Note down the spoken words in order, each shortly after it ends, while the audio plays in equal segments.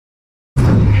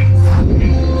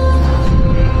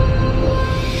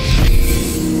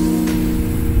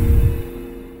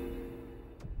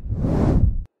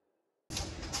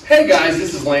Hey guys,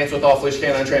 this is Lance with Off-Leash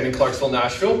K9 Training Clarksville,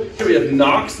 Nashville. Here we have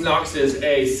Knox. Knox is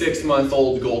a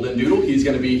 6-month-old golden doodle. He's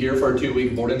going to be here for a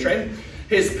 2-week board and train.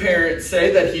 His parents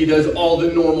say that he does all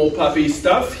the normal puppy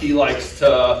stuff. He likes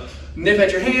to nip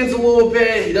at your hands a little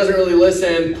bit. He doesn't really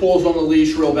listen, pulls on the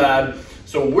leash real bad.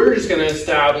 So we're just going to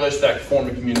establish that form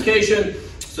of communication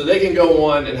so they can go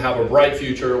on and have a bright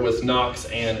future with Knox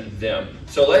and them.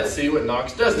 So let's see what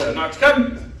Knox does now. Knox,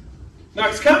 come.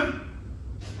 Knox, come.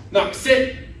 Knox,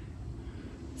 sit.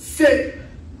 Sit.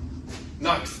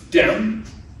 Knox, down.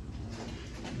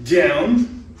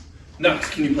 Down. Knox,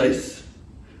 can you place?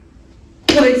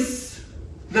 Place.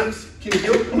 Knox, can you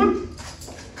go? Come on.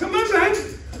 Come on, man.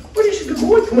 What is your good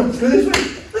boy? Come on, let's go this way.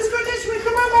 Let's go this way.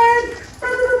 Come on, man.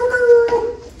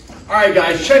 All right,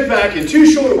 guys, check back in 2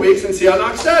 short weeks and see how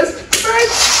Knox does. All right.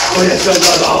 Oh, yes,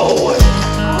 go.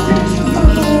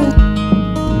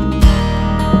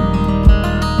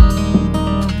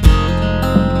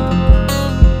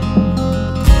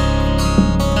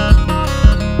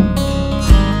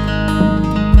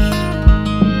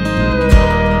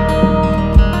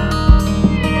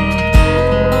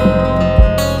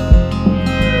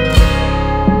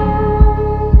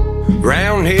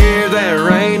 Round here there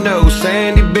ain't no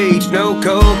sandy beach, no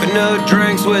coconut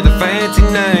drinks with a fancy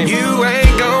name. You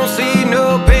ain't gon' see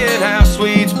no penthouse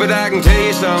suites, but I can tell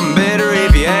you something better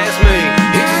if you ask me.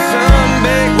 It's a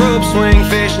sunback rope swing,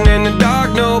 fishing in the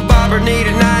dark, no bobber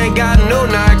needed. I ain't got no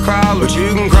night crawler, but you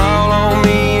can crawl on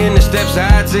me in the steps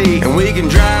I'd see, and we can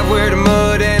drive where the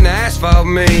mud and the asphalt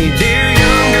meet. Dear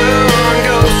young gun,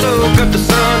 go soak up the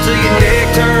sun till your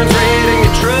neck turns red and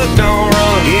your truck don't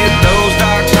run. Hit those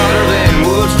docks hotter than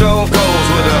wood stove coals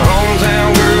with a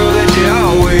hometown girl that you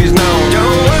always know.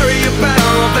 Don't worry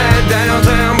about that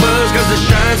downtown buzz, cause the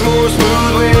shine's more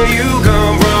smooth where you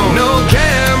come from. No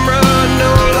camera,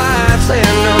 no lights,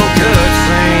 and no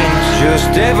cutscenes,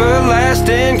 just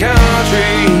everlasting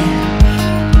country.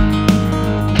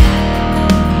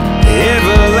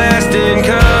 Everlasting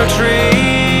country.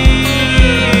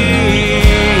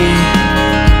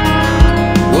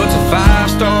 What's a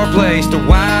 5-star place to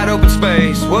wide open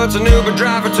space? What's an Uber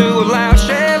driver to a loud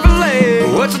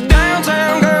Chevrolet? What's a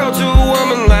downtown girl to a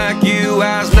woman like you?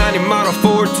 Eyes 90 model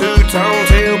Ford, 2-tone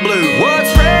tail blue.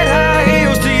 What's red high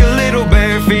heels to your little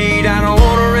bare feet? I don't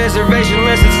want a reservation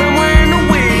unless it's somewhere in the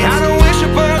weeds. I don't wish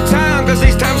upon a time, cause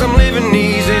these times I'm living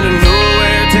these in a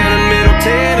nowhere town in Middle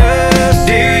Tennessee.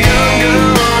 Dear young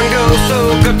gun, go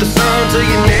soak up the sun till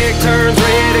your neck turns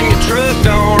red and your truck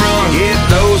don't run. Hit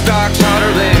those docks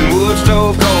hotter than wood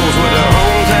stove coals with a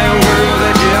hometown girl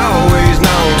that you always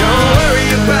know. Don't worry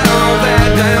about that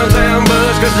downtown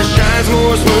buzz, cause the shine's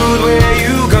more smooth where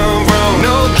you come from.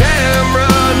 No camera,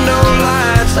 no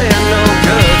lights, and no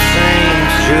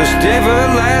cutscenes, just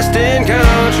everlasting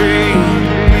country.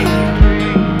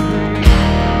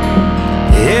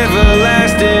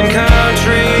 Everlasting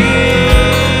country.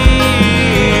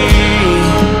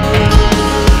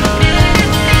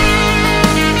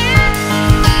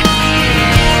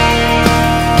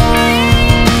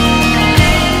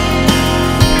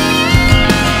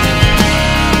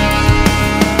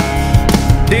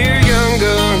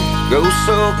 Go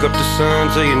soak up the sun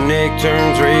till your neck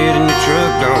turns red and your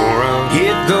truck don't run.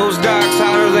 Hit those docks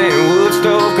hotter than wood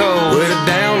stove coals with a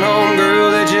down-home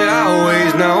girl that you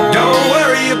always know. Don't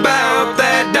worry about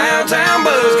that downtown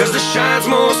buzz, cause the shine's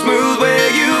more smooth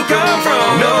where you come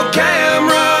from. No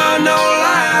camera, no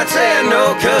lights, and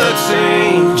no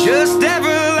cutscene, just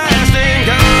everlasting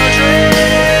country.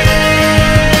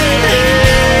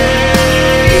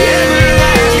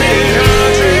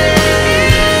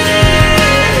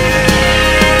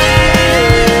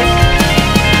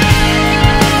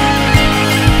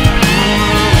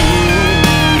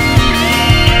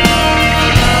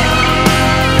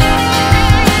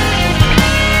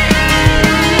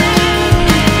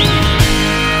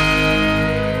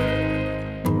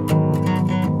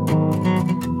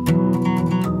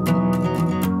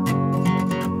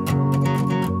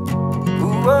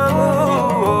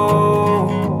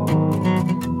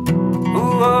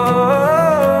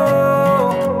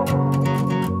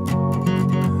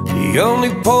 The only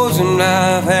poison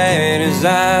I've had is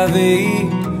ivy.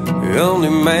 The only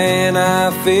man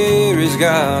I fear is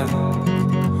God.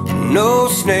 No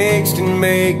snakes can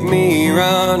make me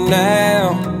run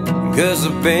now, cause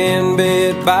I've been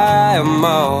bit by a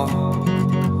moth.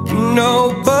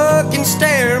 No bug can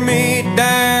stare me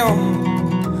down,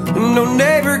 no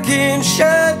neighbor can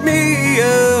shut me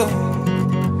up.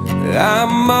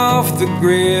 I'm off the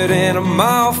grid and I'm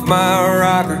off my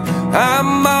rocker.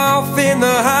 I'm off in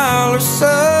the holler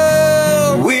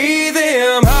sun. We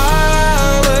them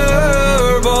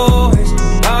holler boys,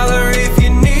 holler if you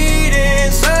need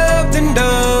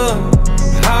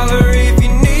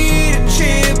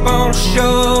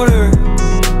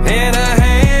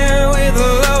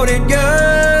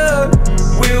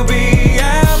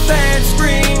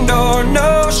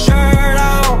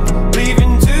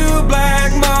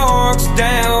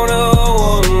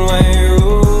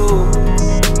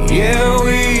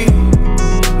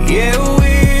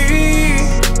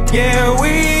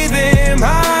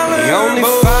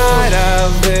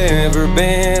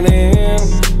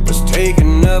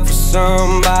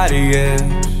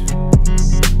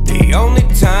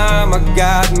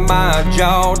got my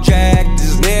jaw jacked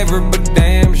as never, but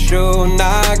damn sure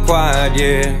not quite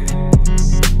yet.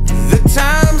 The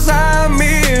times I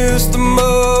miss the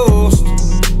most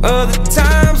are the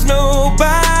times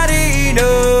nobody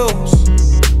knows.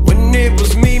 When it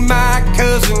was me, my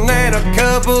cousin, and a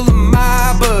couple of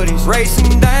my buddies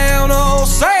racing